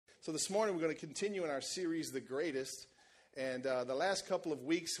So this morning we're going to continue in our series, The Greatest. And the last couple of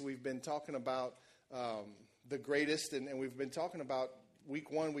weeks we've been talking about the greatest. And we've been talking about,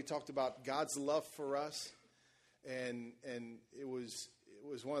 week one we talked about God's love for us. And it was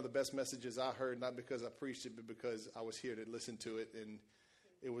one of the best messages I heard, not because I preached it, but because I was here to listen to it. And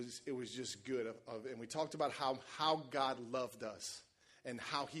it was just good. And we talked about how God loved us and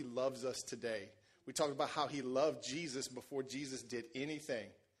how he loves us today. We talked about how he loved Jesus before Jesus did anything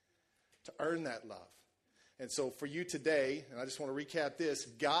to earn that love. And so for you today, and I just want to recap this,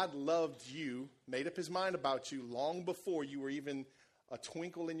 God loved you, made up his mind about you long before you were even a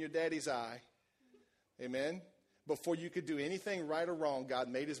twinkle in your daddy's eye. Amen? Before you could do anything right or wrong, God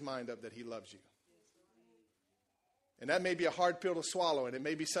made his mind up that he loves you. And that may be a hard pill to swallow, and it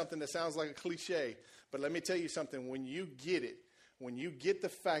may be something that sounds like a cliche, but let me tell you something. When you get it, when you get the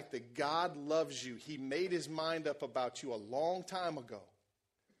fact that God loves you, he made his mind up about you a long time ago.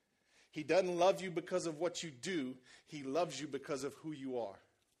 He doesn't love you because of what you do. He loves you because of who you are.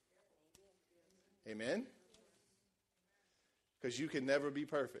 Amen? Because you can never be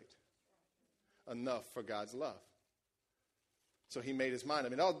perfect enough for God's love. So he made his mind. I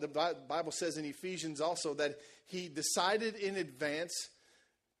mean, the Bible says in Ephesians also that he decided in advance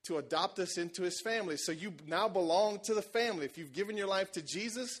to adopt us into his family. So you now belong to the family. If you've given your life to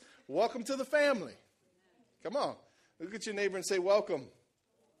Jesus, welcome to the family. Come on. Look at your neighbor and say, welcome.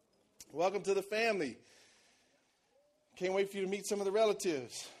 Welcome to the family. Can't wait for you to meet some of the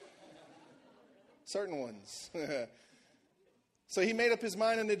relatives. Certain ones. So he made up his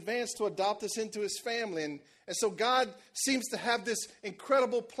mind in advance to adopt us into his family. And so God seems to have this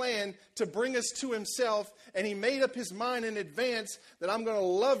incredible plan to bring us to himself. And he made up his mind in advance that I'm going to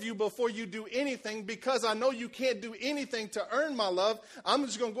love you before you do anything, because I know you can't do anything to earn my love. I'm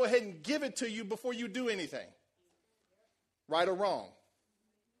just going to go ahead and give it to you before you do anything. Right or wrong.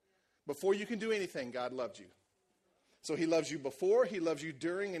 Before you can do anything, God loved you. So he loves you before, he loves you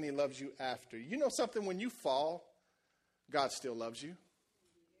during, and he loves you after. You know something? When you fall, God still loves you.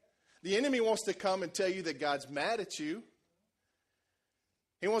 The enemy wants to come and tell you that God's mad at you.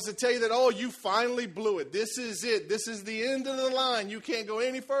 He wants to tell you that, oh, you finally blew it. This is it. This is the end of the line. You can't go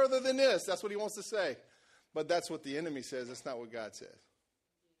any further than this. That's what he wants to say. But that's what the enemy says. That's not what God says.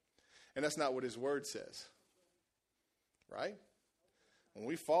 And that's not what his word says. Right? When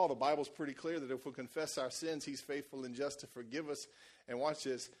we fall, the Bible's pretty clear that if we confess our sins, he's faithful and just to forgive us, and watch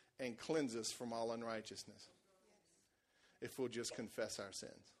this, and cleanse us from all unrighteousness. If we'll just confess our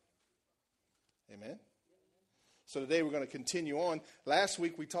sins. Amen? So today we're going to continue on. Last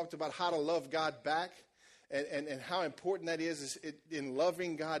week we talked about how to love God back and how important that is in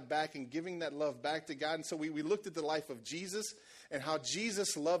loving God back and giving that love back to God. And so we looked at the life of Jesus and how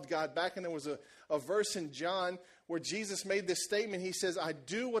Jesus loved God back. And there was a verse in John where Jesus made this statement. He says, I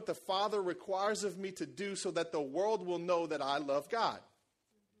do what the Father requires of me to do so that the world will know that I love God.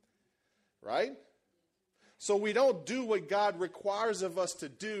 Right? So we don't do what God requires of us to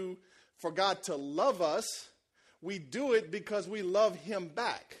do for God to love us. We do it because we love him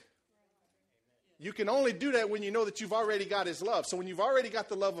back. You can only do that when you know that you've already got his love. So when you've already got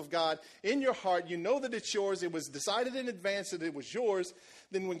the love of God in your heart, you know that it's yours. It was decided in advance that it was yours.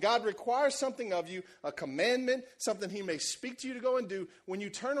 Then when God requires something of you, a commandment, something he may speak to you to go and do, when you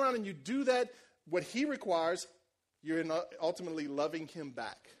turn around and you do that, what he requires, you're ultimately loving him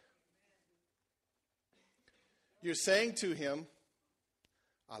back. You're saying to him,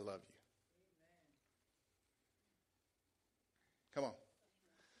 I love you. Come on.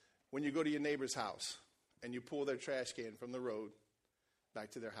 When you go to your neighbor's house and you pull their trash can from the road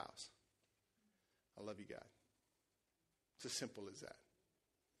back to their house, I love you, God. It's as simple as that.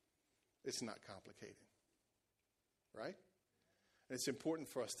 It's not complicated. Right? And it's important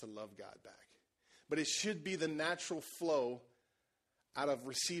for us to love God back. But it should be the natural flow out of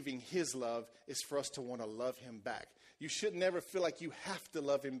receiving his love is for us to want to love him back. You should never feel like you have to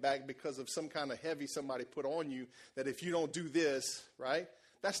love him back because of some kind of heavy somebody put on you that if you don't do this, right?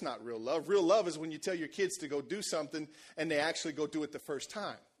 That's not real love. Real love is when you tell your kids to go do something and they actually go do it the first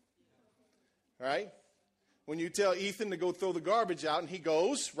time. Right? When you tell Ethan to go throw the garbage out and he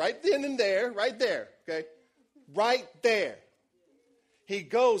goes right then and there, right there, okay? Right there. He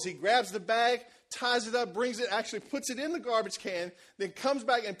goes, he grabs the bag, ties it up, brings it, actually puts it in the garbage can, then comes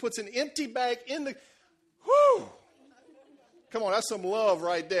back and puts an empty bag in the, whoo! Come on, that's some love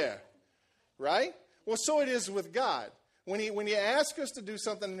right there, right? Well, so it is with God. When he asks us to do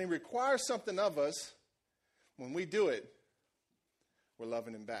something and he requires something of us, when we do it, we're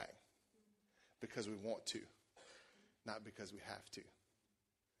loving him back because we want to, not because we have to.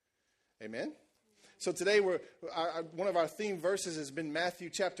 Amen? So today, one of our theme verses has been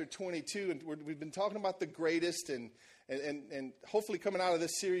Matthew chapter 22, and we've been talking about the greatest, and hopefully coming out of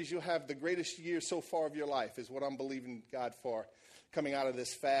this series, you'll have the greatest year so far of your life, is what I'm believing God for, coming out of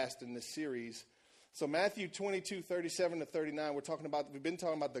this fast and this series. So Matthew 22, 37 to 39, we've been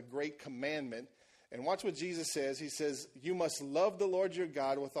talking about the great commandment. And watch what Jesus says. He says, you must love the Lord your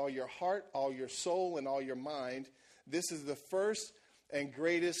God with all your heart, all your soul, and all your mind. This is the first and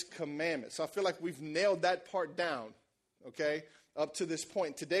greatest commandment. So I feel like we've nailed that part down, okay, up to this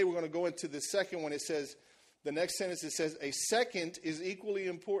point. Today we're going to go into the second one. It says, the next sentence, it says, a second is equally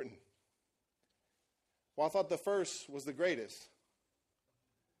important. Well, I thought the first was the greatest.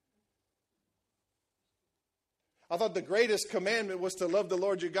 I thought the greatest commandment was to love the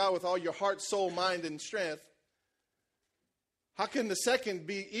Lord your God with all your heart, soul, mind, and strength. How can the second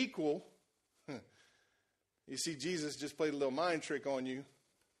be equal? You see, Jesus just played a little mind trick on you.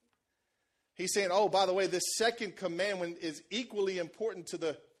 He's saying, oh, by the way, this second commandment is equally important to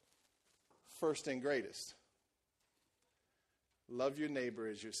the first and greatest. Love your neighbor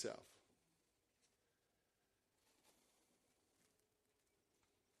as yourself.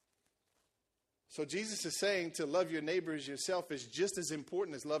 So Jesus is saying to love your neighbor as yourself is just as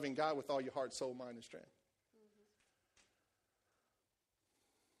important as loving God with all your heart, soul, mind, and strength.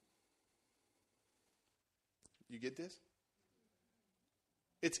 You get this?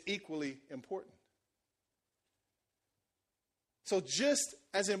 It's equally important. So just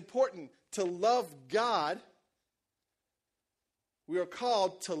as important to love God, we are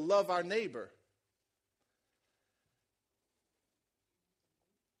called to love our neighbor.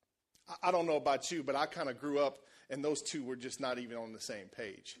 I don't know about you, but I kind of grew up and those two were just not even on the same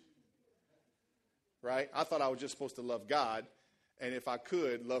page. Right? I thought I was just supposed to love God, and if I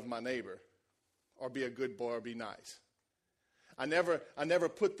could, love my neighbor, or be a good boy, or be nice. I never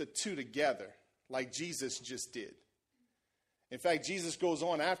put the two together like Jesus just did. In fact, Jesus goes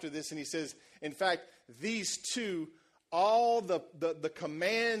on after this and he says, in fact, these two, all the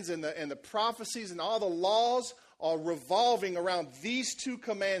commands and the prophecies and all the laws are revolving around these two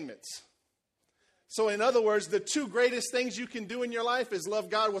commandments. So in other words, the two greatest things you can do in your life is love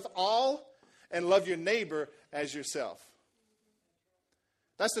God with all and love your neighbor as yourself.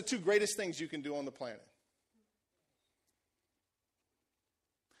 That's the two greatest things you can do on the planet.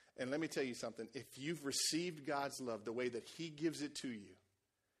 And let me tell you something. If you've received God's love the way that he gives it to you,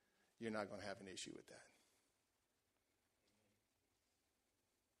 you're not going to have an issue with that.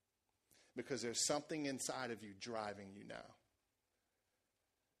 Because there's something inside of you driving you now.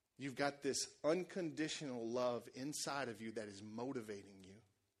 You've got this unconditional love inside of you that is motivating you.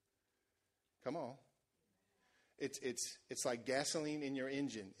 Come on. It's like gasoline in your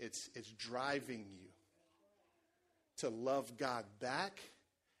engine. It's driving you to love God back,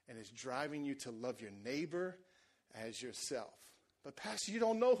 and it's driving you to love your neighbor as yourself. But Pastor, you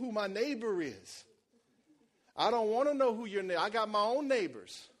don't know who my neighbor is. I don't want to know who your neighbor. I got my own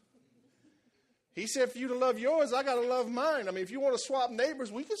neighbors. He said for you to love yours, I got to love mine. I mean, if you want to swap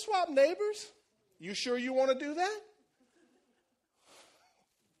neighbors, we can swap neighbors. You sure you want to do that?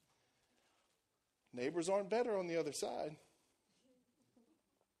 Neighbors aren't better on the other side.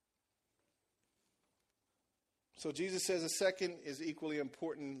 So Jesus says a second is equally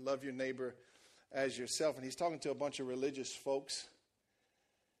important. Love your neighbor as yourself. And he's talking to a bunch of religious folks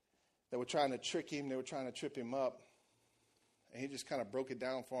that were trying to trick him. They were trying to trip him up. And he just kind of broke it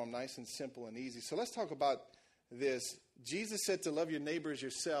down for them nice and simple and easy. So let's talk about this. Jesus said to love your neighbor as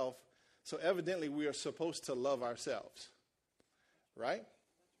yourself. So evidently we are supposed to love ourselves. Right?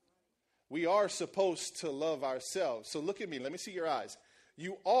 We are supposed to love ourselves. So look at me. Let me see your eyes.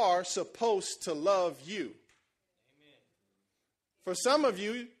 You are supposed to love you. Amen. For some of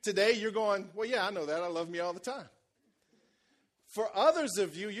you today, you're going, well, yeah, I know that. I love me all the time. For others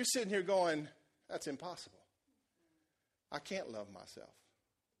of you, you're sitting here going, that's impossible. I can't love myself.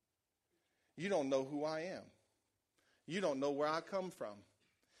 You don't know who I am. You don't know where I come from.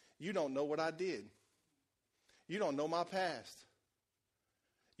 You don't know what I did. You don't know my past.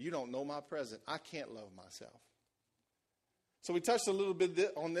 You don't know my present. I can't love myself. So we touched a little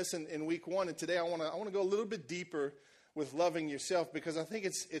bit on this in week one, and today I want to go a little bit deeper with loving yourself, because I think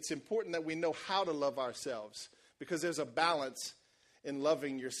it's important that we know how to love ourselves, because there's a balance in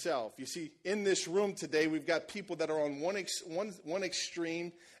loving yourself. You see, in this room today, we've got people that are on one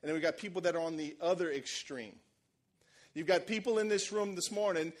extreme, and then we've got people that are on the other extreme. You've got people in this room this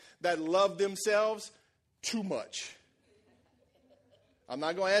morning that love themselves too much. I'm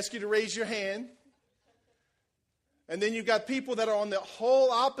not going to ask you to raise your hand. And then you've got people that are on the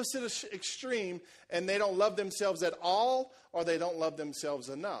whole opposite extreme, and they don't love themselves at all, or they don't love themselves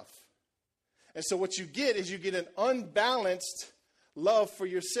enough. And so what you get is you get an unbalanced love for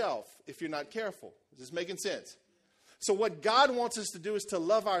yourself if you're not careful. Is this making sense? So what God wants us to do is to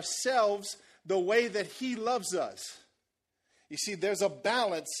love ourselves the way that he loves us. You see, there's a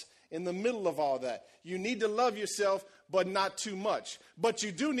balance in the middle of all that. You need to love yourself, but not too much. But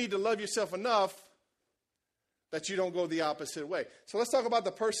you do need to love yourself enough that you don't go the opposite way. So let's talk about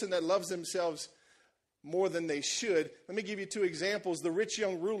the person that loves themselves more than they should. Let me give you two examples. The rich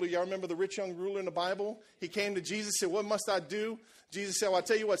young ruler, y'all remember the rich young ruler in the Bible? He came to Jesus and said, what must I do? Jesus said, well, I'll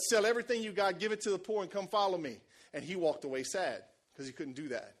tell you what, sell everything you got, give it to the poor, and come follow me. And he walked away sad because he couldn't do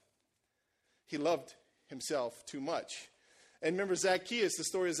that. He loved himself too much. And remember Zacchaeus, the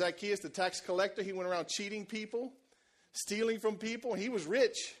story of Zacchaeus, the tax collector. He went around cheating people, stealing from people, and he was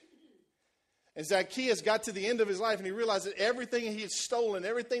rich. And Zacchaeus got to the end of his life and he realized that everything he had stolen,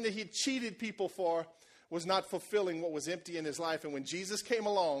 everything that he had cheated people for was not fulfilling what was empty in his life. And when Jesus came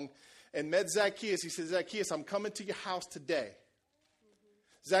along and met Zacchaeus, he said, Zacchaeus, I'm coming to your house today.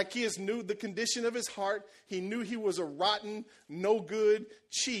 Zacchaeus knew the condition of his heart. He knew he was a rotten, no good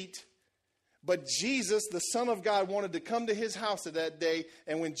cheat. But Jesus, the Son of God, wanted to come to his house that day.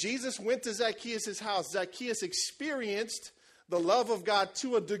 And when Jesus went to Zacchaeus' house, Zacchaeus experienced the love of God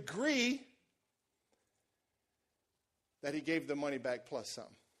to a degree that he gave the money back plus some.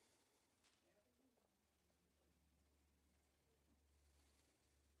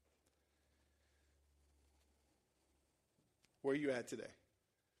 Where are you at today?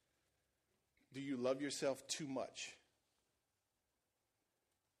 Do you love yourself too much?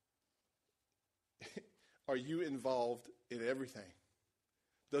 Are you involved in everything?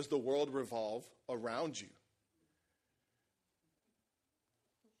 Does the world revolve around you?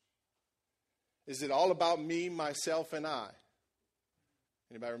 Is it all about me, myself, and I?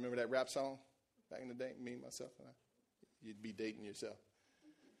 Anybody remember that rap song back in the day? Me, myself, and I. You'd be dating yourself.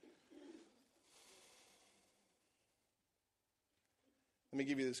 Let me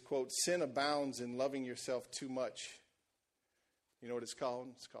give you this quote. Sin abounds in loving yourself too much. You know what it's called?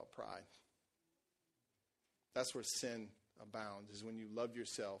 It's called pride. That's where sin abounds, is when you love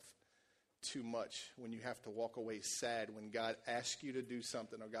yourself too much, when you have to walk away sad, when God asks you to do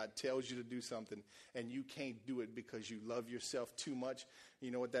something or God tells you to do something and you can't do it because you love yourself too much.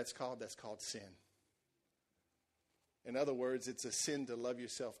 You know what that's called? That's called sin. In other words, it's a sin to love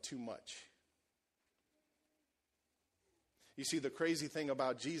yourself too much. You see, the crazy thing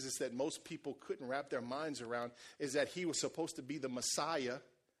about Jesus that most people couldn't wrap their minds around is that he was supposed to be the Messiah,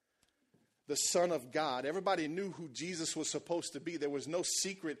 the Son of God. Everybody knew who Jesus was supposed to be. There was no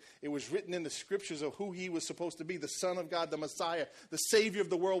secret. It was written in the scriptures of who he was supposed to be. The Son of God, the Messiah, the Savior of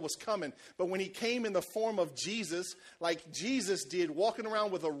the world was coming. But when he came in the form of Jesus, like Jesus did, walking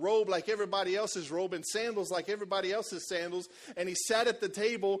around with a robe like everybody else's robe and sandals like everybody else's sandals, and he sat at the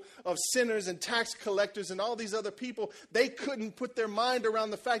table of sinners and tax collectors and all these other people, they couldn't put their mind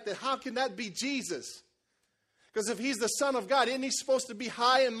around the fact that how can that be Jesus? Because if he's the Son of God, isn't he supposed to be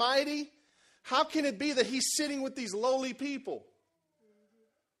high and mighty? How can it be that he's sitting with these lowly people?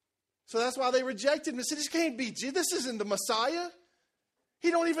 So that's why they rejected him and said, this can't be Jesus. This isn't the Messiah.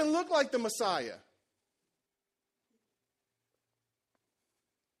 He don't even look like the Messiah.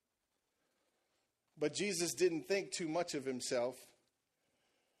 But Jesus didn't think too much of himself,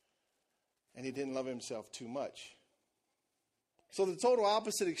 and he didn't love himself too much. So the total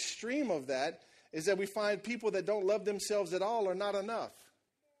opposite extreme of that is that we find people that don't love themselves at all or not enough.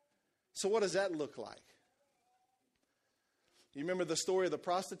 So what does that look like? You remember the story of the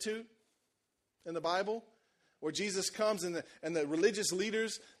prostitute in the Bible? Where Jesus comes and the religious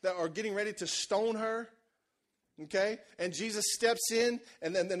leaders that are getting ready to stone her. Okay? And Jesus steps in,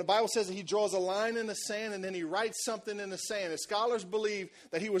 and then the Bible says that he draws a line in the sand, and then he writes something in the sand. And scholars believe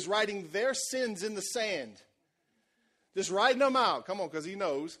that he was writing their sins in the sand. Just writing them out. Come on, because he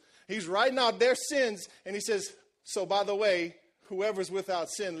knows. He's writing out their sins, and he says, so by the way, whoever's without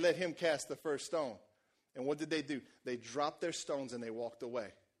sin, let him cast the first stone. And what did they do? They dropped their stones and they walked away.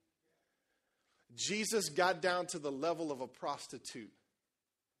 Jesus got down to the level of a prostitute.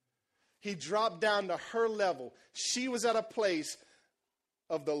 He dropped down to her level. She was at a place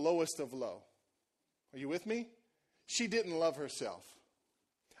of the lowest of low. Are you with me? She didn't love herself.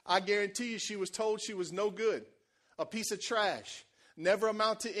 I guarantee you she was told she was no good, a piece of trash, never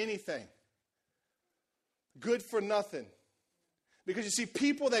amount to anything, good for nothing. Because you see,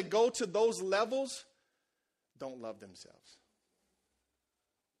 people that go to those levels don't love themselves.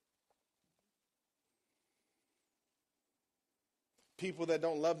 People that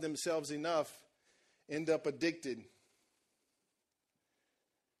don't love themselves enough end up addicted.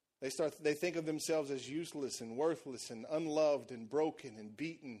 They think of themselves as useless and worthless and unloved and broken and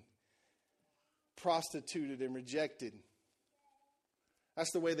beaten. prostituted and rejected.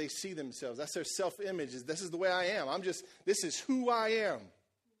 That's the way they see themselves. That's their self-image. This is the way I am. This is who I am.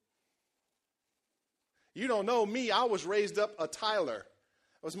 You don't know me. I was raised up a Tyler.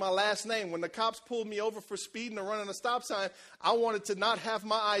 It was my last name. When the cops pulled me over for speeding or running a stop sign, I wanted to not have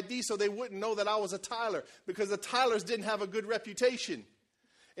my ID so they wouldn't know that I was a Tyler, because the Tylers didn't have a good reputation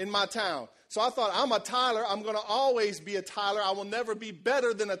in my town. So I thought, I'm a Tyler. I'm going to always be a Tyler. I will never be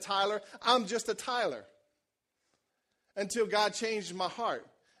better than a Tyler. I'm just a Tyler. Until God changed my heart,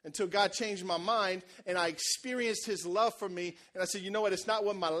 until God changed my mind, and I experienced his love for me. And I said, you know what? It's not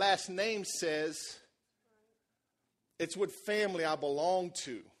what my last name says. It's what family I belong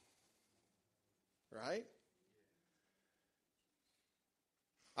to. Right?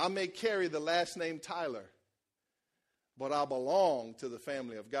 I may carry the last name Tyler, but I belong to the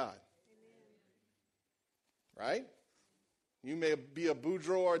family of God. Right? You may be a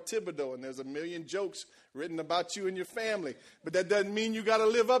Boudreaux or a Thibodeau, and there's a million jokes written about you and your family. But that doesn't mean you got to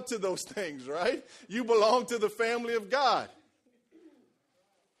live up to those things, right? You belong to the family of God.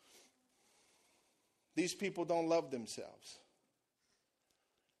 These people don't love themselves.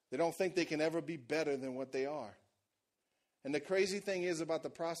 They don't think they can ever be better than what they are. And the crazy thing is about the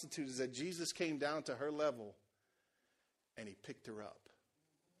prostitute is that Jesus came down to her level and he picked her up.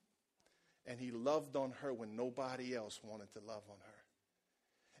 And he loved on her when nobody else wanted to love on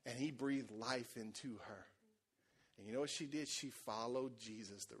her. And he breathed life into her. And you know what she did? She followed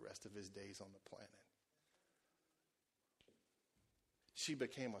Jesus the rest of his days on the planet. She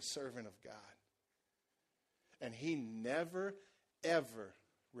became a servant of God. And he never, ever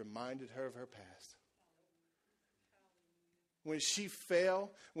reminded her of her past. When she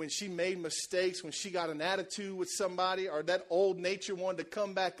fell, when she made mistakes, when she got an attitude with somebody, or that old nature wanted to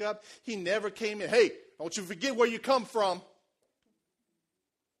come back up, he never came in. Hey, don't you forget where you come from.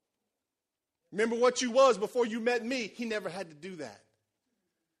 Remember what you was before you met me. He never had to do that.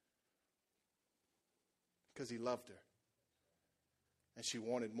 Because he loved her. And she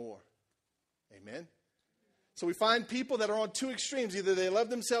wanted more. Amen? So we find people that are on two extremes. Either they love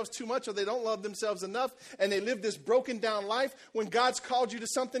themselves too much or they don't love themselves enough, and they live this broken down life when God's called you to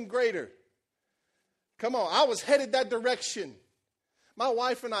something greater. Come on, I was headed that direction. My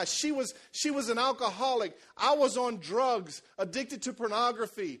wife and I, she was an alcoholic. I was on drugs, addicted to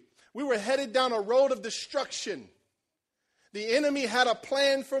pornography. We were headed down a road of destruction. The enemy had a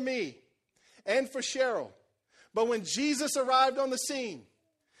plan for me and for Cheryl. But when Jesus arrived on the scene,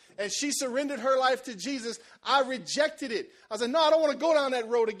 and she surrendered her life to Jesus, I rejected it. I said, no, I don't want to go down that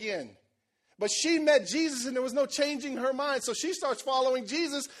road again. But she met Jesus and there was no changing her mind. So she starts following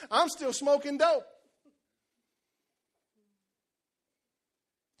Jesus. I'm still smoking dope.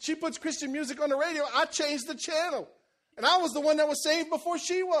 She puts Christian music on the radio. I changed the channel. And I was the one that was saved before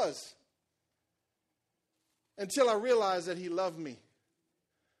she was. Until I realized that he loved me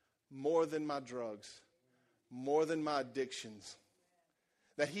more than my drugs, more than my addictions.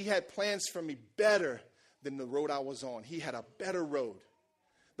 That he had plans for me better than the road I was on. He had a better road.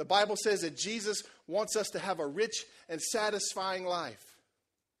 The Bible says that Jesus wants us to have a rich and satisfying life.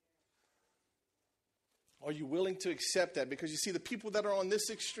 Are you willing to accept that? Because you see, the people that are on this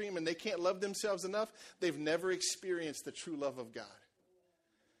extreme and they can't love themselves enough, they've never experienced the true love of God.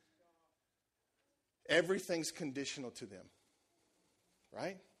 Everything's conditional to them.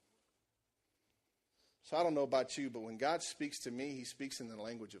 Right? So I don't know about you, but when God speaks to me, he speaks in the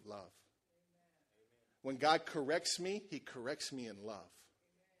language of love. When God corrects me, he corrects me in love.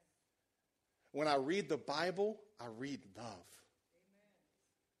 When I read the Bible, I read love.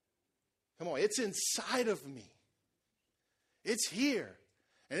 Come on, it's inside of me. It's here.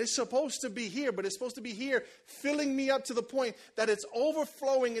 And it's supposed to be here, but it's supposed to be here filling me up to the point that it's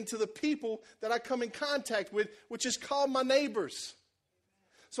overflowing into the people that I come in contact with, which is called my neighbors.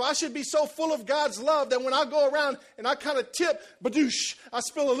 So I should be so full of God's love that when I go around and I kind of tip, badoosh, I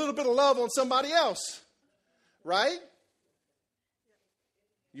spill a little bit of love on somebody else. Right?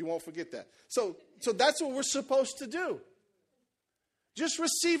 You won't forget that. So that's what we're supposed to do. Just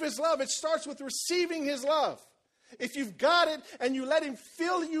receive his love. It starts with receiving his love. If you've got it and you let him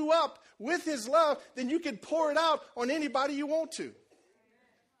fill you up with his love, then you can pour it out on anybody you want to.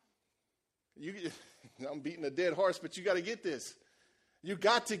 I'm beating a dead horse, but you got to get this. You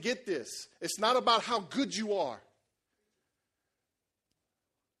got to get this. It's not about how good you are.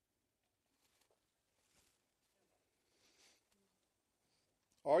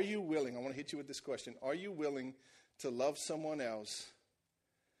 Are you willing? I want to hit you with this question. Are you willing to love someone else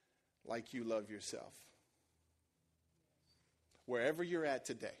like you love yourself? Wherever you're at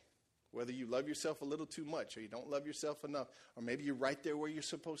today, Whether you love yourself a little too much or you don't love yourself enough, or maybe you're right there where you're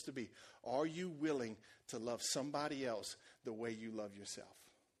supposed to be. Are you willing to love somebody else the way you love yourself?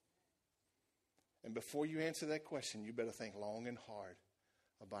 And before you answer that question, you better think long and hard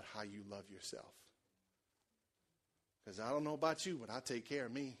about how you love yourself. Because I don't know about you, but I take care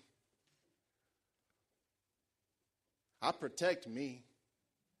of me. I protect me.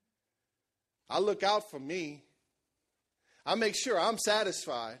 I look out for me. I make sure I'm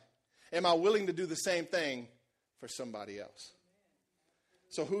satisfied. Am I willing to do the same thing for somebody else?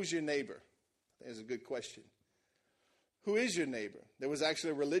 So who's your neighbor? There's a good question. Who is your neighbor? There was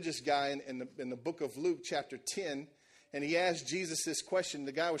actually a religious guy in the book of Luke, chapter 10, and he asked Jesus this question.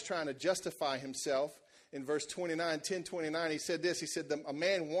 The guy was trying to justify himself. In verse 29, 10:29, he said this. He said, a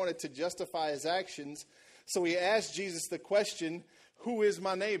man wanted to justify his actions, so he asked Jesus the question, who is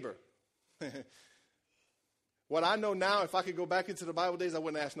my neighbor? What I know now, if I could go back into the Bible days, I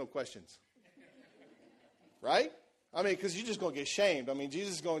wouldn't ask no questions. Right? I mean, because you're just going to get shamed. I mean,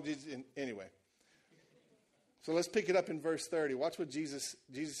 Jesus is going to, anyway. So let's pick it up in verse 30. Watch what Jesus'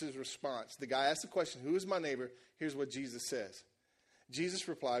 response. The guy asked the question, who is my neighbor? Here's what Jesus says. Jesus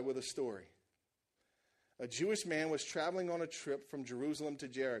replied with a story. A Jewish man was traveling on a trip from Jerusalem to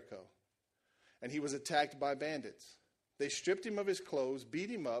Jericho, and he was attacked by bandits. They stripped him of his clothes, beat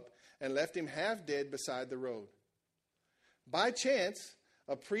him up, and left him half dead beside the road. By chance,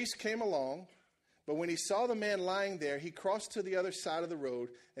 a priest came along, but when he saw the man lying there, he crossed to the other side of the road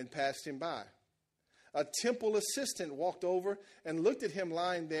and passed him by. A temple assistant walked over and looked at him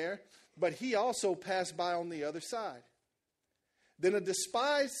lying there, but he also passed by on the other side. Then a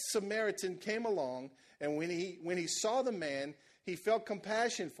despised Samaritan came along, and when he saw the man, he felt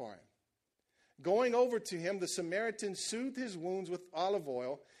compassion for him. Going over to him, the Samaritan soothed his wounds with olive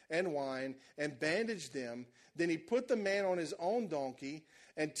oil and wine and bandaged them. Then he put the man on his own donkey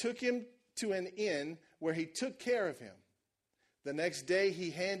and took him to an inn where he took care of him. The next day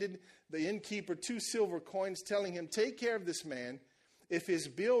he handed the innkeeper 2 silver coins, telling him, take care of this man. If his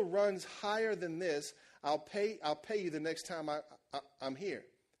bill runs higher than this, I'll pay you the next time I'm here.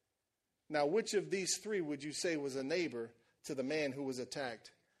 Now, which of these 3 would you say was a neighbor to the man who was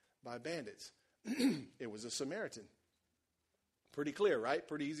attacked by bandits? It was a Samaritan. Pretty clear, right?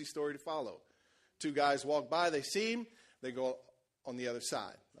 Pretty easy story to follow. 2 guys walk by, they see him, they go on the other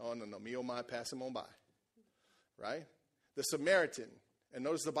side. Oh, no, me oh my, pass him on by. Right? The Samaritan. And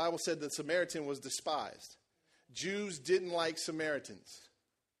notice the Bible said the Samaritan was despised. Jews didn't like Samaritans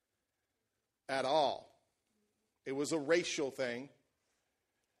at all. It was a racial thing.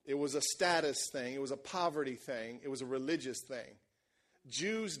 It was a status thing. It was a poverty thing. It was a religious thing.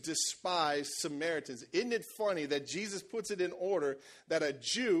 Jews despised Samaritans. Isn't it funny that Jesus puts it in order that a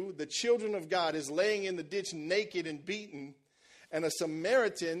Jew, the children of God, is laying in the ditch naked and beaten, and a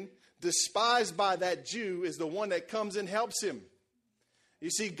Samaritan, despised by that Jew, is the one that comes and helps him. You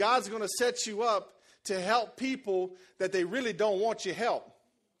see, God's going to set you up to help people that they really don't want your help.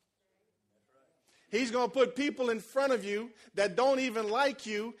 He's going to put people in front of you that don't even like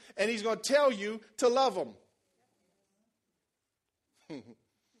you, and he's going to tell you to love them.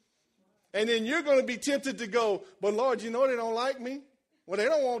 And then you're going to be tempted to go, but Lord, you know they don't like me. Well, they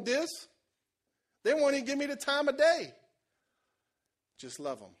don't want this. They won't even give me the time of day. Just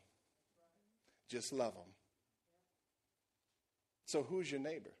love them. Just love them. So who's your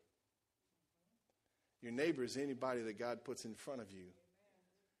neighbor? Your neighbor is anybody that God puts in front of you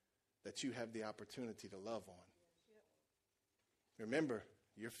that you have the opportunity to love on. Remember,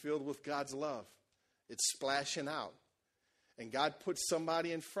 you're filled with God's love. It's splashing out. And God puts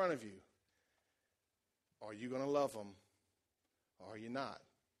somebody in front of you. Are you going to love them or are you not?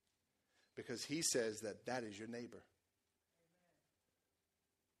 Because he says that is your neighbor.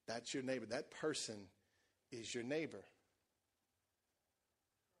 That's your neighbor. That person is your neighbor.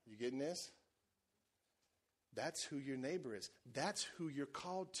 You getting this? That's who your neighbor is. That's who you're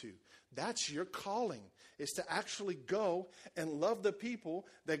called to. That's your calling, is to actually go and love the people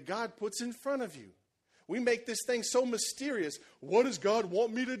that God puts in front of you. We make this thing so mysterious. What does God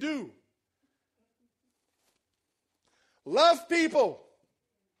want me to do? Love people.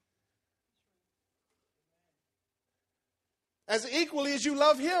 As equally as you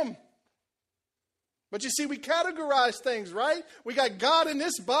love him. But you see, we categorize things, right? We got God in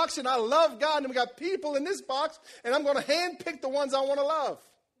this box, and I love God, and we got people in this box, and I'm going to handpick the ones I want to love.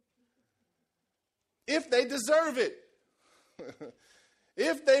 If they deserve it.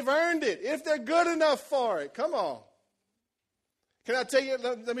 If they've earned it. If they're good enough for it. Come on. Can I tell you,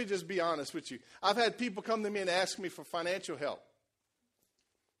 let me just be honest with you. I've had people come to me and ask me for financial help.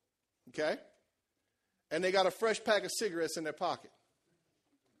 Okay? And they got a fresh pack of cigarettes in their pocket.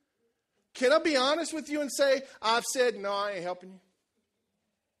 Can I be honest with you and say, I've said, no, I ain't helping you?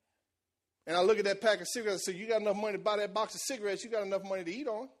 And I look at that pack of cigarettes and say, you got enough money to buy that box of cigarettes, you got enough money to eat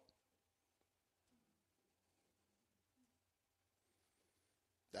on.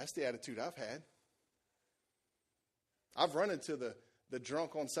 That's the attitude I've had. I've run into the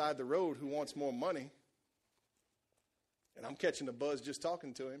drunk on side of the road who wants more money, and I'm catching the buzz just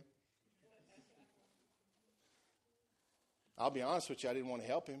talking to him. I'll be honest with you, I didn't want to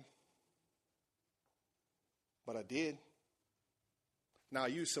help him, but I did. Now, I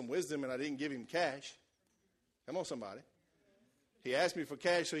used some wisdom, and I didn't give him cash. Come on, somebody. He asked me for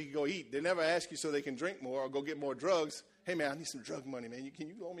cash so he could go eat. They never ask you so they can drink more or go get more drugs. Hey, man, I need some drug money, man. Can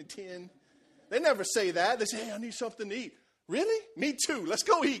you loan me 10? They never say that. They say, hey, I need something to eat. Really? Me too. Let's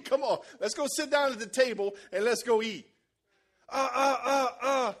go eat. Come on. Let's go sit down at the table and let's go eat.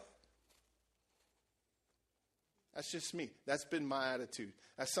 That's just me. That's been my attitude.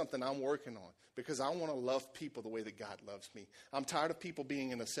 That's something I'm working on because I want to love people the way that God loves me. I'm tired of people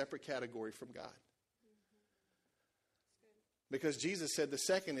being in a separate category from God. Because Jesus said the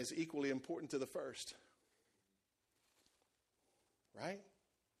second is equally important to the first. Right?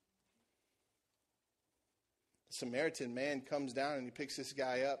 The Samaritan man comes down and he picks this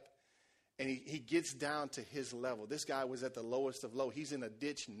guy up and he gets down to his level. This guy was at the lowest of low. He's in a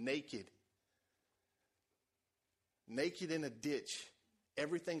ditch naked. Naked in a ditch.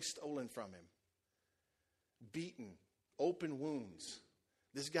 Everything stolen from him. Beaten. Open wounds.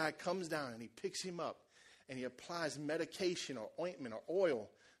 This guy comes down and he picks him up and he applies medication or ointment or oil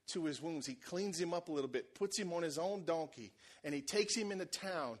to his wounds. He cleans him up a little bit, puts him on his own donkey, and he takes him into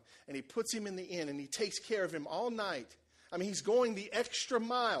town and he puts him in the inn and he takes care of him all night. I mean, he's going the extra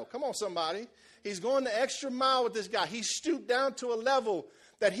mile. Come on, somebody. He's going the extra mile with this guy. He stooped down to a level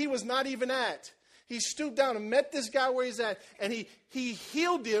that he was not even at. He stooped down and met this guy where he's at, and he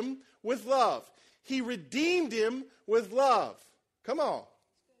healed him with love. He redeemed him with love. Come on.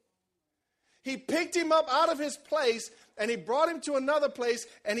 He picked him up out of his place, and he brought him to another place,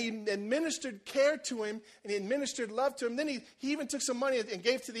 and he administered care to him, and he administered love to him. Then he even took some money and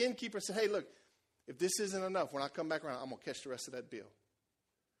gave to the innkeeper and said, hey, look, if this isn't enough, when I come back around, I'm going to catch the rest of that bill.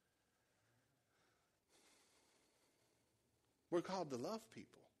 We're called to love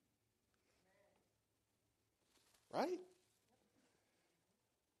people. Right?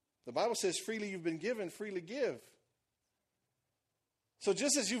 The Bible says, freely you've been given, freely give. So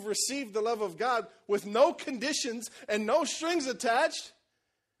just as you've received the love of God with no conditions and no strings attached,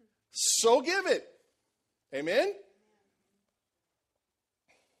 so give it. Amen?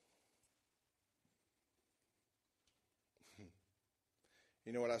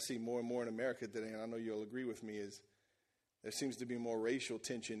 You know what I see more and more in America today, and I know you'll agree with me, is there seems to be more racial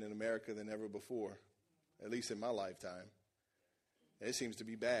tension in America than ever before, at least in my lifetime. And it seems to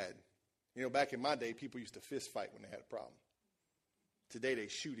be bad. You know, back in my day, people used to fist fight when they had a problem. Today, they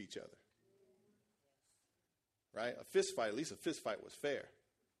shoot each other. Right? A fist fight, at least a fist fight was fair.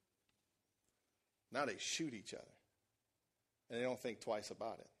 Now they shoot each other. And they don't think twice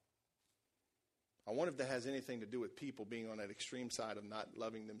about it. I wonder if that has anything to do with people being on that extreme side of not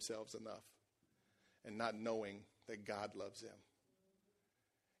loving themselves enough and not knowing that God loves them.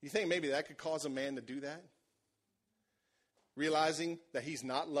 You think maybe that could cause a man to do that? Realizing that he's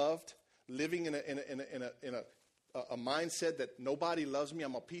not loved, living in a mindset that nobody loves me,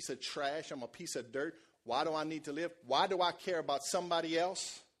 I'm a piece of trash, I'm a piece of dirt. Why do I need to live? Why do I care about somebody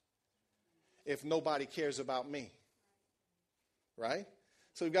else if nobody cares about me? Right?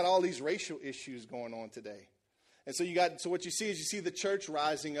 So we've got all these racial issues going on today. And so what you see is you see the church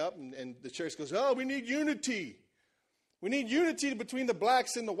rising up, and the church goes, oh, we need unity. We need unity between the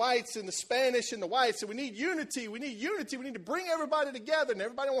blacks and the whites and the Spanish and the whites. And we need unity. We need unity. We need to bring everybody together. And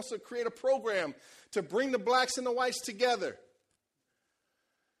everybody wants to create a program to bring the blacks and the whites together.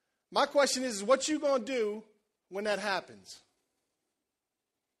 My question is what you going to do when that happens?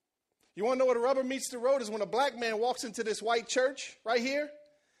 You want to know what a rubber meets the road is when a black man walks into this white church right here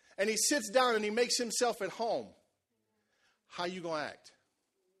and he sits down and he makes himself at home. How you going to act?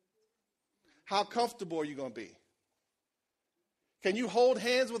 How comfortable are you going to be? Can you hold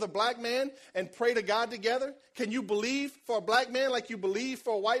hands with a black man and pray to God together? Can you believe for a black man like you believe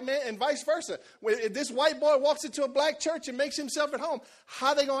for a white man? And vice versa. If this white boy walks into a black church and makes himself at home, how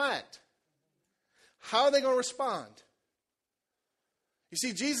are they going to act? How are they going to respond? You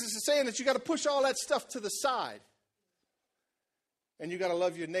see, Jesus is saying that you got to push all that stuff to the side. And you got to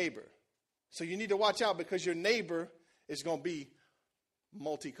love your neighbor. So you need to watch out because your neighbor is going to be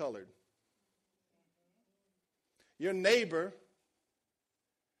multicolored. Your neighbor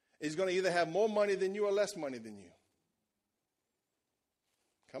is going to either have more money than you or less money than you.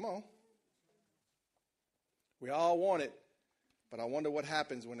 Come on. We all want it, but I wonder what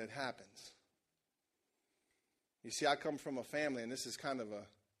happens when it happens. You see, I come from a family, and this is kind of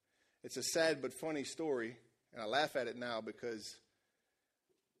it's a sad but funny story, and I laugh at it now because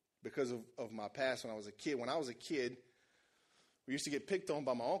of my past when I was a kid. When I was a kid, we used to get picked on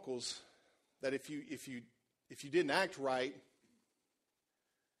by my uncles that if you didn't act right,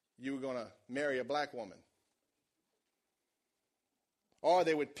 you were going to marry a black woman. Or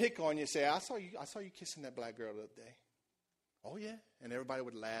they would pick on you and say, I saw you kissing that black girl the other day. Oh, yeah? And everybody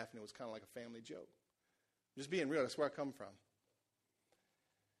would laugh, and it was kind of like a family joke. Just being real, that's where I come from.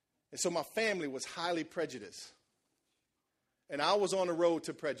 And so my family was highly prejudiced. And I was on the road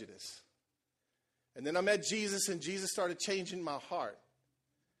to prejudice. And then I met Jesus, and Jesus started changing my heart.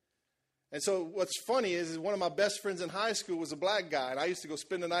 And so what's funny is one of my best friends in high school was a black guy, and I used to go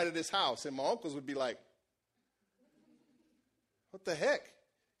spend the night at his house, and my uncles would be like, what the heck?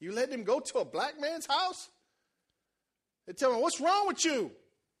 You let him go to a black man's house? They tell him, what's wrong with you?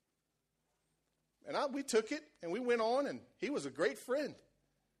 And we took it, and we went on, and he was a great friend.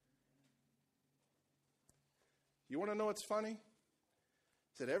 You want to know what's funny?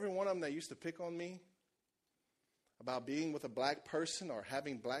 That every one of them that used to pick on me about being with a black person or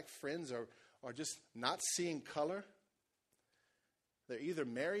having black friends or just not seeing color, they're either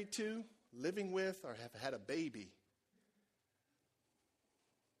married to, living with, or have had a baby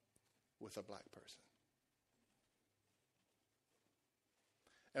with a black person.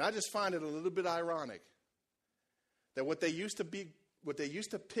 And I just find it a little bit ironic that what they used to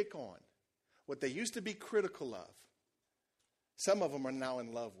pick on, what they used to be critical of, some of them are now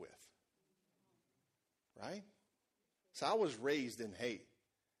in love with. Right? So I was raised in hate.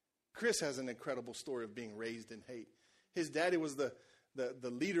 Chris has an incredible story of being raised in hate. His daddy was the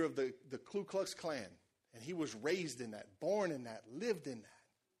leader of the Ku Klux Klan. And he was raised in that, born in that, lived in that.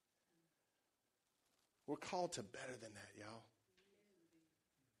 We're called to better than that, y'all.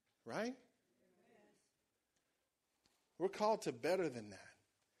 Right? We're called to better than that.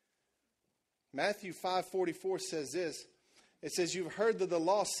 Matthew 5:44 says this. It says, you've heard that the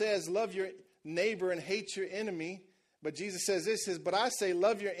law says, love your neighbor and hate your enemy. But Jesus says this, says, but I say,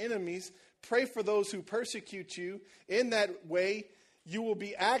 love your enemies, pray for those who persecute you. In that way, you will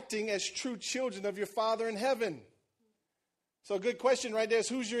be acting as true children of your Father in heaven. So a good question right there is,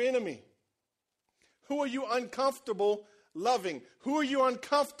 who's your enemy? Who are you uncomfortable loving? Who are you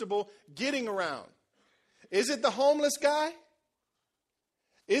uncomfortable getting around? Is it the homeless guy?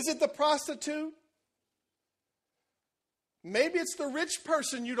 Is it the prostitute? Maybe it's the rich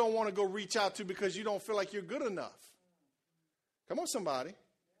person you don't want to go reach out to because you don't feel like you're good enough. Come on, somebody.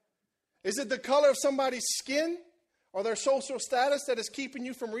 Is it the color of somebody's skin or their social status that is keeping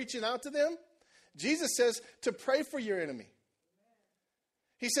you from reaching out to them? Jesus says to pray for your enemy.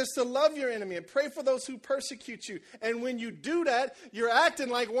 He says to love your enemy and pray for those who persecute you. And when you do that, you're acting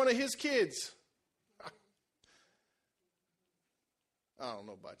like one of his kids. I don't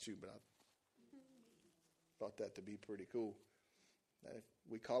know about you, but I thought that to be pretty cool. That if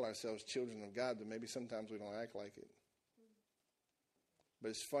we call ourselves children of God, but maybe sometimes we don't act like it. But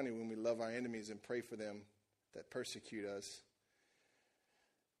it's funny when we love our enemies and pray for them that persecute us,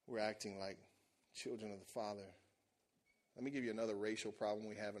 we're acting like children of the Father. Let me give you another racial problem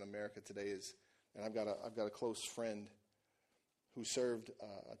we have in America today and I've got a close friend who served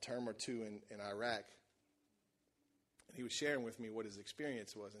a term or two in Iraq. And he was sharing with me what his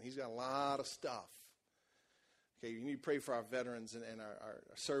experience was. And he's got a lot of stuff. Okay, you need to pray for our veterans and our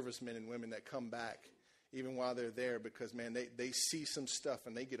servicemen and women that come back, even while they're there, because, man, they see some stuff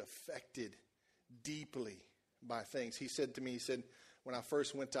and they get affected deeply by things. He said to me, when I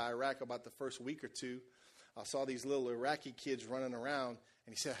first went to Iraq, about the first week or two, I saw these little Iraqi kids running around,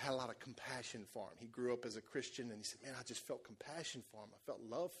 and he said I had a lot of compassion for them. He grew up as a Christian, and he said, man, I just felt compassion for them. I felt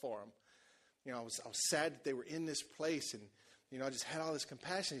love for them. You know, I was sad that they were in this place, and, you know, I just had all this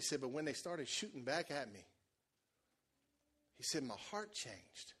compassion. He said, but when they started shooting back at me, he said, my heart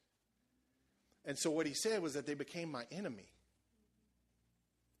changed. And so what he said was that they became my enemy.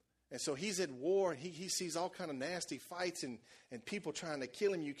 And so he's at war, and he sees all kind of nasty fights and people trying to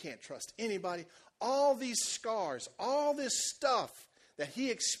kill him. You can't trust anybody. All these scars, all this stuff that he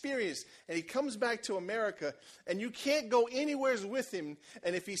experienced, and he comes back to America, and you can't go anywhere with him.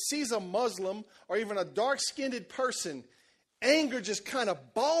 And if he sees a Muslim or even a dark-skinned person, anger just kind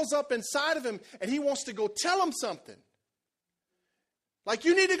of balls up inside of him, and he wants to go tell him something. Like,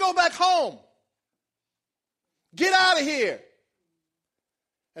 you need to go back home. Get out of here.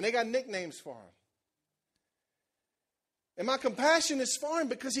 And they got nicknames for him. And my compassion is for him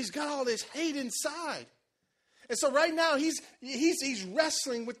because he's got all this hate inside. And so right now he's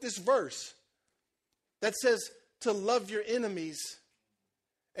wrestling with this verse. that says to love your enemies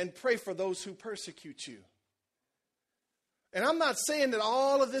and pray for those who persecute you. And I'm not saying that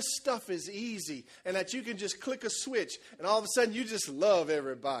all of this stuff is easy and that you can just click a switch and all of a sudden you just love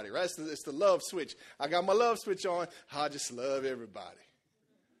everybody, right? It's the love switch. I got my love switch on. I just love everybody,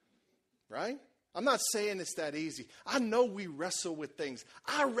 right? I'm not saying it's that easy. I know we wrestle with things.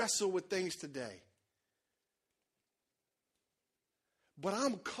 I wrestle with things today. But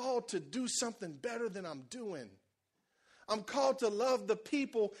I'm called to do something better than I'm doing. I'm called to love the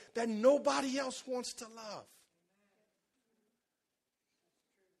people that nobody else wants to love.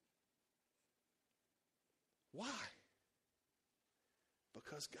 Why?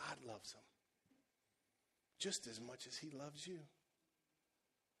 Because God loves them just as much as he loves you.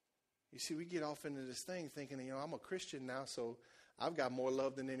 You see, we get off into this thing thinking, I'm a Christian now, so I've got more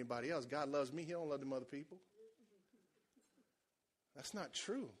love than anybody else. God loves me. He don't love them other people. That's not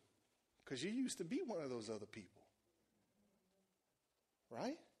true, because you used to be one of those other people.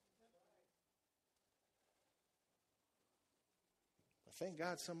 Right? But thank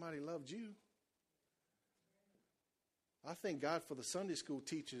God somebody loved you. I thank God for the Sunday school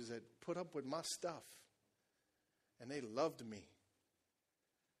teachers that put up with my stuff and they loved me.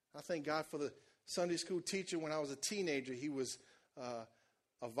 I thank God for the Sunday school teacher when I was a teenager. He was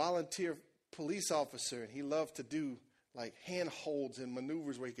a volunteer police officer and he loved to do like handholds and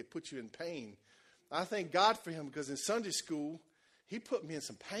maneuvers where he could put you in pain. I thank God for him because in Sunday school, he put me in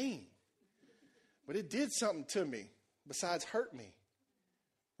some pain. But it did something to me besides hurt me.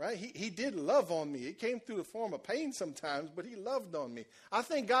 Right? He did love on me. It came through the form of pain sometimes, but he loved on me. I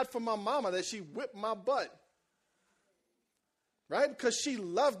thank God for my mama that she whipped my butt. Right? Because she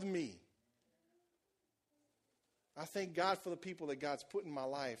loved me. I thank God for the people that God's put in my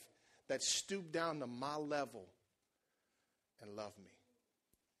life that stoop down to my level and love me.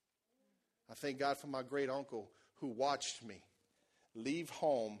 I thank God for my great uncle who watched me leave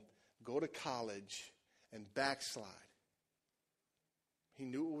home, go to college, and backslide. He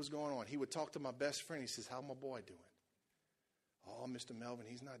knew what was going on. He would talk to my best friend. He says, "How my boy doing?" "Oh, Mr. Melvin,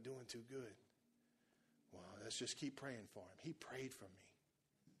 he's not doing too good." "Well, let's just keep praying for him." He prayed for me.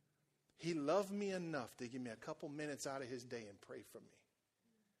 He loved me enough to give me a couple minutes out of his day and pray for me.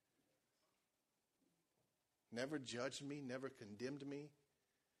 Never judged me, never condemned me,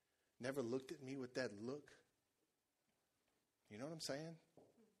 never looked at me with that look. You know what I'm saying?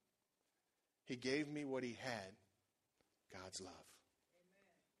 He gave me what he had, God's love.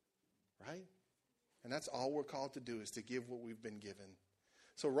 Right? And that's all we're called to do, is to give what we've been given.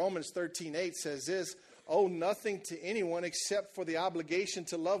 So Romans 13:8 says this: "Owe nothing to anyone except for the obligation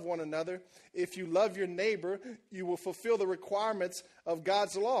to love one another. If you love your neighbor, you will fulfill the requirements of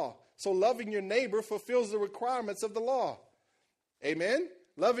God's law." So loving your neighbor fulfills the requirements of the law. Amen?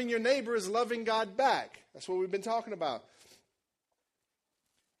 Loving your neighbor is loving God back. That's what we've been talking about.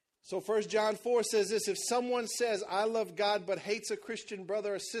 So 1 John 4 says this: "If someone says, 'I love God,' but hates a Christian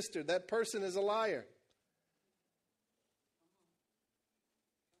brother or sister, that person is a liar."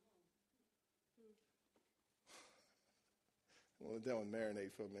 Well, let that one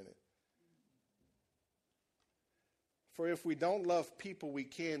marinate for a minute. "For if we don't love people we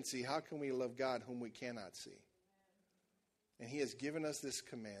can see, how can we love God whom we cannot see? And he has given us this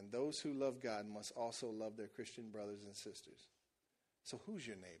command: those who love God must also love their Christian brothers and sisters." So who's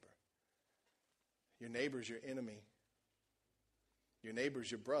your neighbor? Your neighbor's your enemy. Your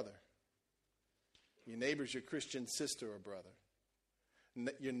neighbor's your brother. Your neighbor's your Christian sister or brother.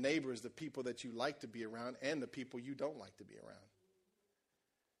 Your neighbor is the people that you like to be around and the people you don't like to be around.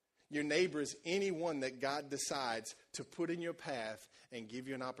 Your neighbor is anyone that God decides to put in your path and give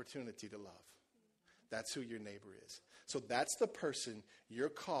you an opportunity to love. That's who your neighbor is. So that's the person you're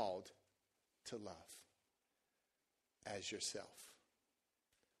called to love as yourself.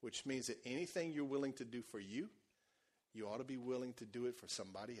 Which means that anything you're willing to do for you, you ought to be willing to do it for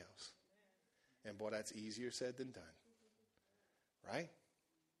somebody else. And boy, that's easier said than done. Right?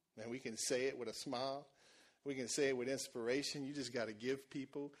 And we can say it with a smile. We can say it with inspiration. You just got to give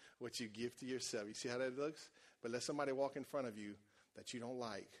people what you give to yourself. You see how that looks? But let somebody walk in front of you that you don't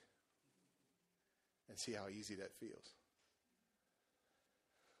like and see how easy that feels.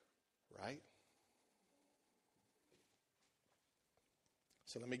 Right?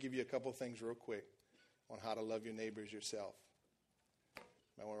 So let me give you a couple things real quick on how to love your neighbors yourself.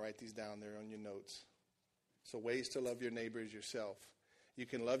 I want to write these down there on your notes. So ways to love your neighbors yourself. You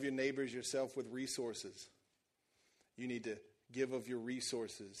can love your neighbors yourself with resources. You need to give of your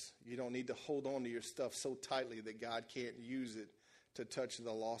resources. You don't need to hold on to your stuff so tightly that God can't use it to touch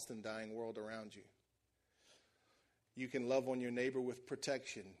the lost and dying world around you. You can love on your neighbor with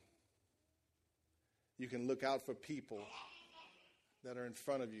protection. You can look out for people that are in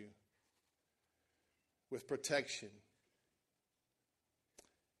front of you with protection.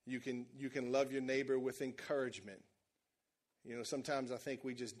 You can love your neighbor with encouragement. You know, sometimes I think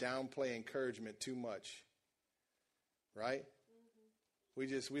we just downplay encouragement too much. Right? We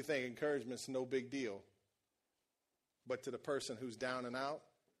think encouragement's no big deal. But to the person who's down and out,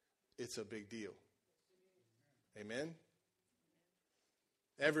 it's a big deal. Amen?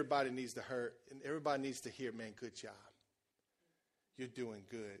 Everybody needs to hear, man, good job. You're doing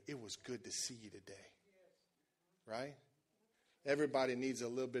good. It was good to see you today. Right? Everybody needs a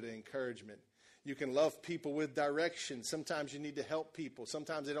little bit of encouragement. You can love people with direction. Sometimes you need to help people.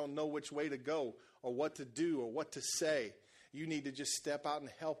 Sometimes they don't know which way to go or what to do or what to say. You need to just step out and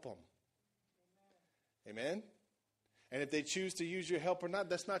help them. Amen? And if they choose to use your help or not,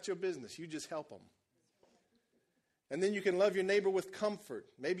 that's not your business. You just help them. And then you can love your neighbor with comfort.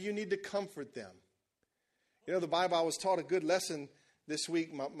 Maybe you need to comfort them. You know, the Bible, I was taught a good lesson this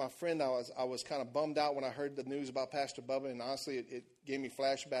week. My friend, I was kind of bummed out when I heard the news about Pastor Bubba, and honestly, it gave me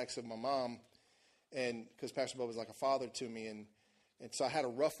flashbacks of my mom, and because Pastor Bubba was like a father to me, and so I had a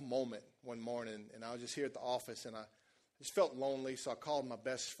rough moment one morning, and I was just here at the office, and I just felt lonely, so I called my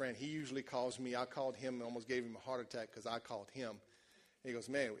best friend. He usually calls me. I called him and almost gave him a heart attack because I called him. He goes,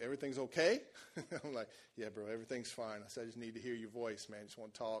 man, everything's okay? I'm like, yeah, bro, everything's fine. I said, I just need to hear your voice, man. I just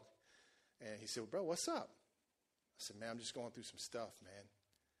want to talk. And he said, well, bro, what's up? I said, man, I'm just going through some stuff, man.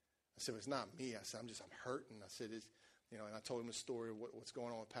 I said, it's not me. I said, I'm hurting. I said, and I told him the story of what's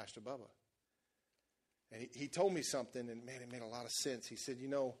going on with Pastor Bubba. And he told me something, and man, it made a lot of sense. He said,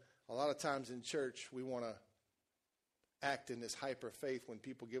 a lot of times in church, we want to act in this hyper faith when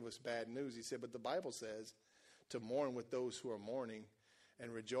people give us bad news. He said, but the Bible says to mourn with those who are mourning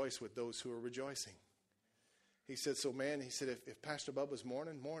and rejoice with those who are rejoicing. He said, so man, he said, if Pastor Bubba's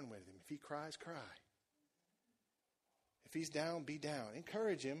mourning, mourn with him. If he cries, cry. If he's down, be down.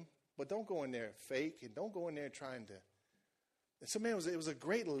 Encourage him, but don't go in there fake, and don't go in there trying to. And so, man, it was a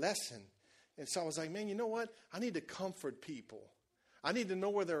great lesson. And so I was like, man, you know what? I need to comfort people. I need to know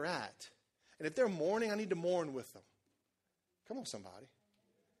where they're at. And if they're mourning, I need to mourn with them. Come on, somebody.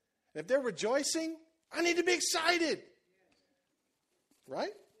 And if they're rejoicing, I need to be excited.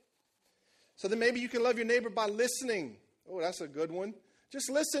 Right? So then maybe you can love your neighbor by listening. Oh, that's a good one. Just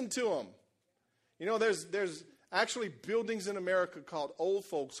listen to them. You know, there's actually buildings in America called old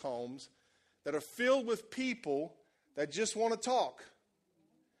folks' homes that are filled with people that just want to talk.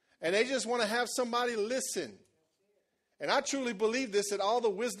 And they just want to have somebody listen. And I truly believe this, that all the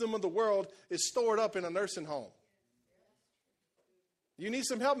wisdom of the world is stored up in a nursing home. You need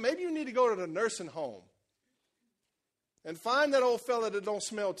some help? Maybe you need to go to the nursing home and find that old fella that don't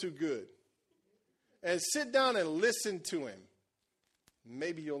smell too good and sit down and listen to him.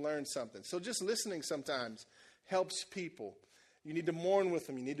 Maybe you'll learn something. So just listening sometimes helps people. You need to mourn with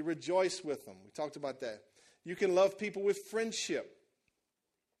them. You need to rejoice with them. We talked about that. You can love people with friendship.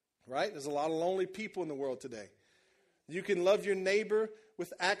 Right? There's a lot of lonely people in the world today. You can love your neighbor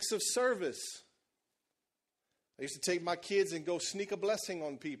with acts of service. I used to take my kids and go sneak a blessing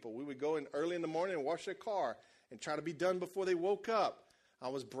on people. We would go in early in the morning and wash their car and try to be done before they woke up. I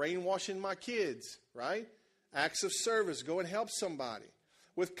was brainwashing my kids, right? Acts of service. Go and help somebody.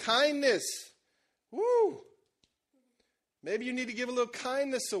 With kindness. Woo! Maybe you need to give a little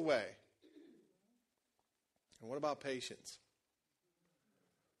kindness away. And what about patience?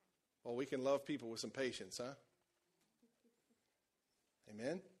 Well, we can love people with some patience, huh?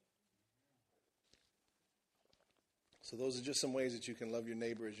 Amen? So those are just some ways that you can love your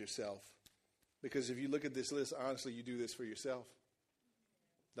neighbor as yourself. Because if you look at this list, honestly, you do this for yourself.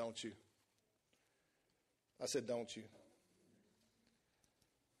 Don't you? I said, don't you?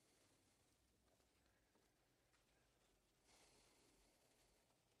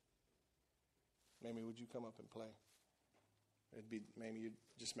 Mamie, would you come up and play? It'd be Mamie,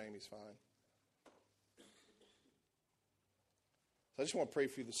 just Mamie's fine. So I just want to pray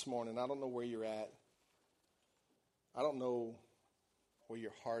for you this morning. I don't know where you're at. I don't know where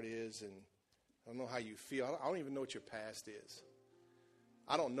your heart is, and I don't know how you feel. I don't even know what your past is.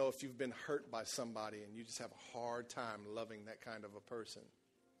 I don't know if you've been hurt by somebody and you just have a hard time loving that kind of a person.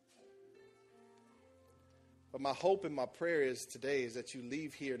 But my hope and my prayer is today is that you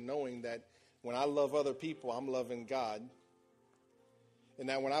leave here knowing that when I love other people, I'm loving God. And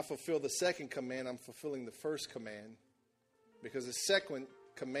that when I fulfill the second command, I'm fulfilling the first command. Because the second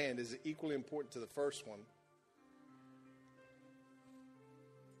command is equally important to the first one.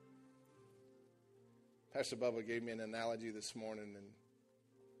 Pastor Bubba gave me an analogy this morning, and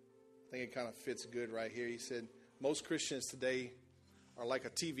I think it kind of fits good right here. He said, most Christians today are like a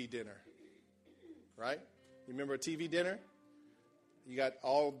TV dinner, right? You remember a TV dinner? You got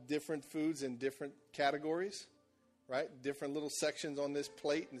all different foods in different categories, right? Different little sections on this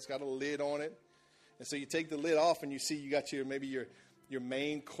plate, and it's got a lid on it. And so you take the lid off, and you see you got your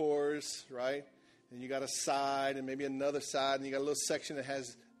main course, right? And you got a side, and maybe another side, and you got a little section that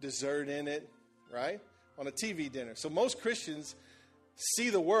has dessert in it, right? On a TV dinner. So most Christians see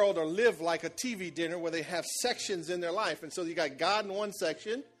the world or live like a TV dinner where they have sections in their life. And so you got God in one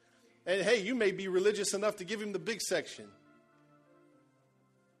section, and hey, you may be religious enough to give him the big section.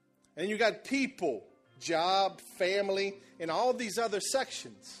 And you got people, job, family, and all these other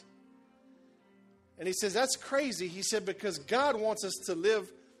sections. And he says, that's crazy. He said, because God wants us to live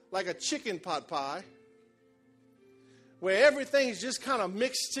like a chicken pot pie, where everything's just kind of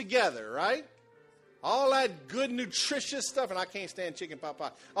mixed together, right? All that good, nutritious stuff, and I can't stand chicken pot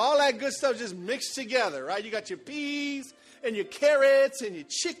pie. All that good stuff just mixed together, right? You got your peas and your carrots and your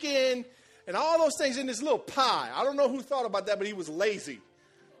chicken and all those things in this little pie. I don't know who thought about that, but he was lazy.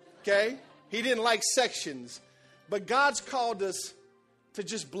 Okay? He didn't like sections. But God's called us to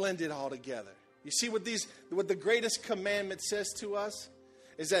just blend it all together. You see what the greatest commandment says to us?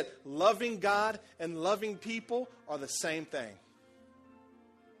 Is that loving God and loving people are the same thing.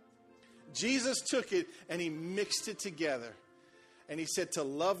 Jesus took it and he mixed it together. And he said to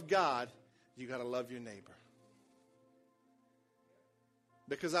love God, you got to love your neighbor.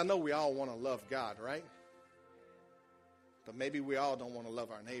 Because I know we all want to love God, right? But maybe we all don't want to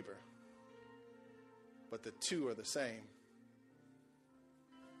love our neighbor. But the two are the same.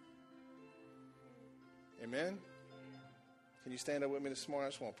 Amen? Can you stand up with me this morning? I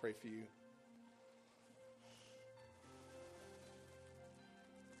just want to pray for you.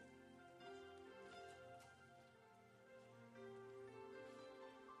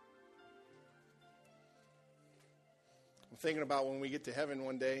 I'm thinking about when we get to heaven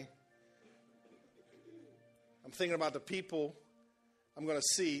one day. I'm thinking about the people I'm going to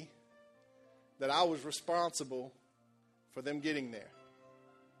see that I was responsible for them getting there.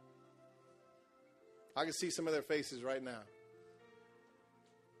 I can see some of their faces right now.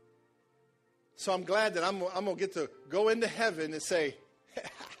 So I'm glad that I'm going to get to go into heaven and say,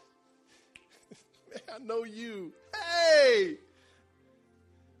 I know you. Hey!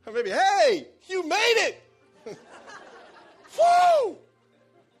 Or maybe, hey, you made it! Woo!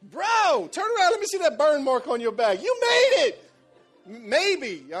 Bro, turn around. Let me see that burn mark on your back. You made it.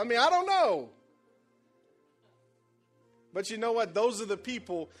 Maybe. I mean, I don't know. But you know what? Those are the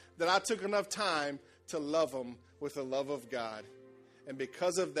people that I took enough time to love them with the love of God. And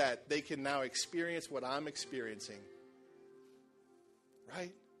because of that, they can now experience what I'm experiencing.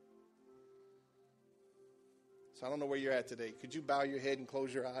 Right? So I don't know where you're at today. Could you bow your head and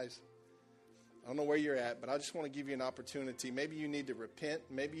close your eyes? I don't know where you're at, but I just want to give you an opportunity. Maybe you need to repent.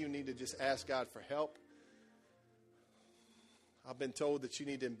 Maybe you need to just ask God for help. I've been told that you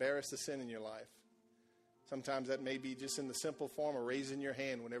need to embarrass the sin in your life. Sometimes that may be just in the simple form of raising your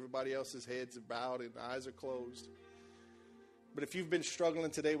hand when everybody else's heads are bowed and eyes are closed. But if you've been struggling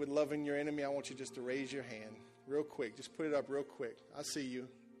today with loving your enemy, I want you just to raise your hand real quick. Just put it up real quick. I see you.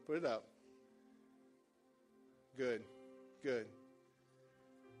 Put it up. Good. Good.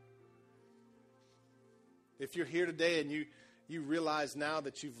 If you're here today and you realize now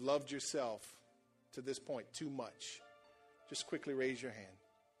that you've loved yourself to this point too much, just quickly raise your hand.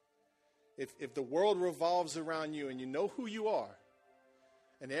 If the world revolves around you and you know who you are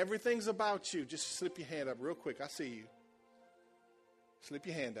and everything's about you, just slip your hand up real quick. I see you. Slip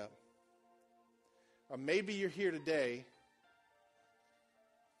your hand up. Or maybe you're here today.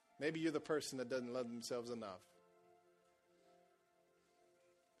 Maybe you're the person that doesn't love themselves enough.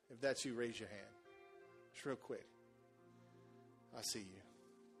 If that's you, raise your hand. Just real quick. I see you.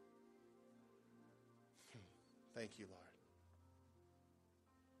 Thank you, Lord.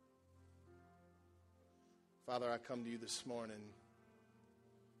 Father, I come to you this morning.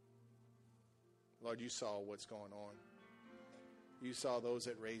 Lord, you saw what's going on. You saw those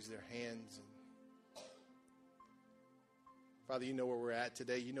that raised their hands. And Father, you know where we're at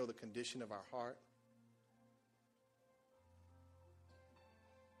today. You know the condition of our heart.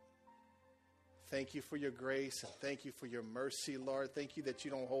 Thank you for your grace and thank you for your mercy, Lord. Thank you that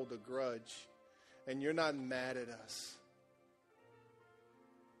you don't hold a grudge and you're not mad at us.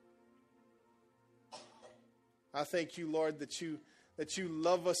 I thank you, Lord, that you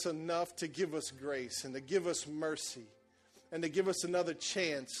love us enough to give us grace and to give us mercy and to give us another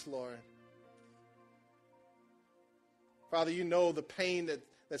chance, Lord. Father, you know the pain that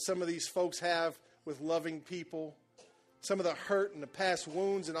some of these folks have with loving people. some of the hurt and the past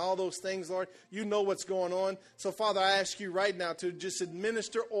wounds and all those things, Lord. You know what's going on. So, Father, I ask you right now to just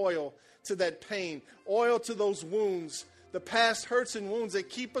administer oil to that pain, oil to those wounds, the past hurts and wounds that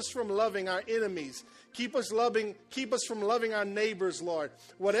keep us from loving our enemies, keep us from loving our neighbors, Lord.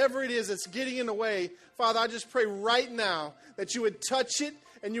 Whatever it is that's getting in the way, Father, I just pray right now that you would touch it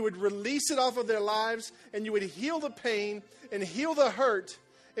and you would release it off of their lives and you would heal the pain and heal the hurt.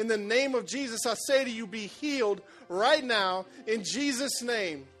 In the name of Jesus, I say to you, be healed right now in Jesus'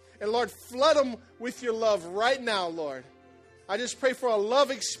 name. And Lord, flood them with your love right now, Lord. I just pray for a love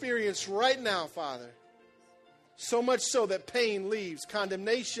experience right now, Father. So much so that pain leaves,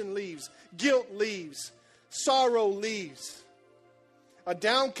 condemnation leaves, guilt leaves, sorrow leaves, a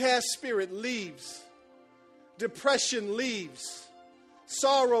downcast spirit leaves, depression leaves,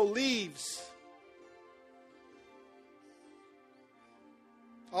 sorrow leaves.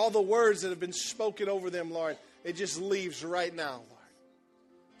 All the words that have been spoken over them, Lord, it just leaves right now, Lord.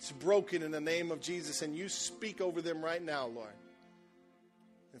 It's broken in the name of Jesus, and you speak over them right now, Lord.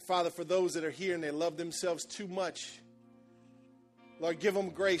 And Father, for those that are here and they love themselves too much, Lord, give them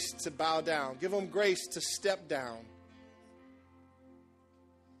grace to bow down. Give them grace to step down.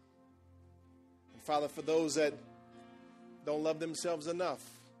 And Father, for those that don't love themselves enough,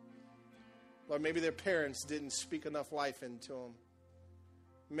 Lord, maybe their parents didn't speak enough life into them.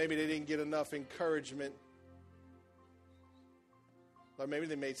 Maybe they didn't get enough encouragement. Or maybe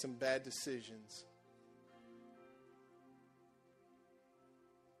they made some bad decisions.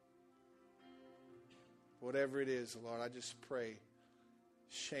 Whatever it is, Lord, I just pray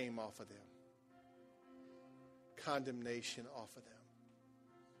shame off of them. Condemnation off of them.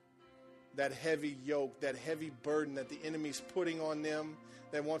 That heavy yoke, that heavy burden that the enemy's putting on them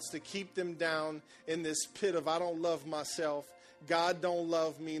that wants to keep them down in this pit of I don't love myself. God don't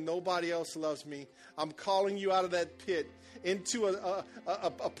love me. Nobody else loves me. I'm calling you out of that pit into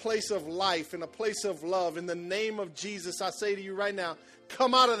a place of life and a place of love. In the name of Jesus, I say to you right now,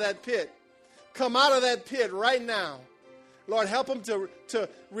 come out of that pit. Come out of that pit right now. Lord, help them to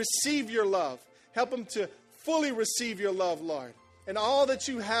receive your love. Help them to fully receive your love, Lord. And all that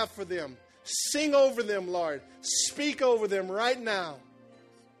you have for them. Sing over them, Lord. Speak over them right now.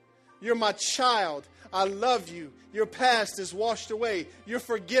 You're my child. I love you. Your past is washed away. You're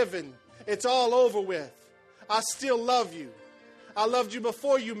forgiven. It's all over with. I still love you. I loved you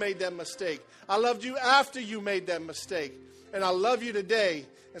before you made that mistake. I loved you after you made that mistake. And I love you today.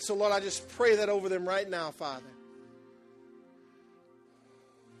 And so, Lord, I just pray that over them right now, Father.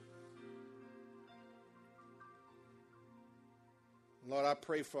 Lord, I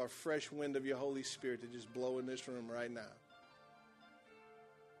pray for a fresh wind of your Holy Spirit to just blow in this room right now.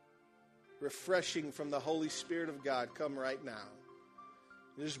 Refreshing from the Holy Spirit of God, come right now.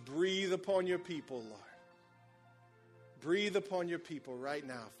 Just breathe upon your people, Lord. Breathe upon your people right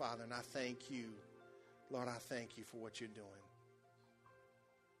now, Father, and I thank you. Lord, I thank you for what you're doing.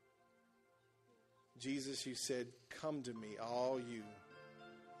 Jesus, you said, come to me, all you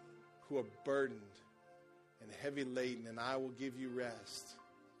who are burdened and heavy laden, and I will give you rest.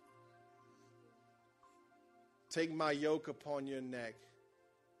 Take my yoke upon your neck,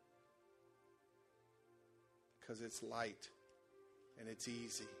 because it's light and it's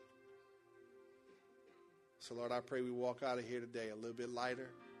easy. So, Lord, I pray we walk out of here today a little bit lighter,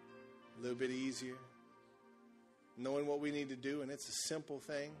 a little bit easier, knowing what we need to do, and it's a simple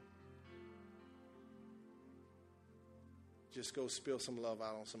thing. Just go spill some love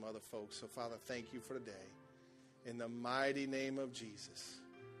out on some other folks. So, Father, thank you for today. In the mighty name of Jesus.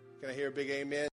 Can I hear a big amen?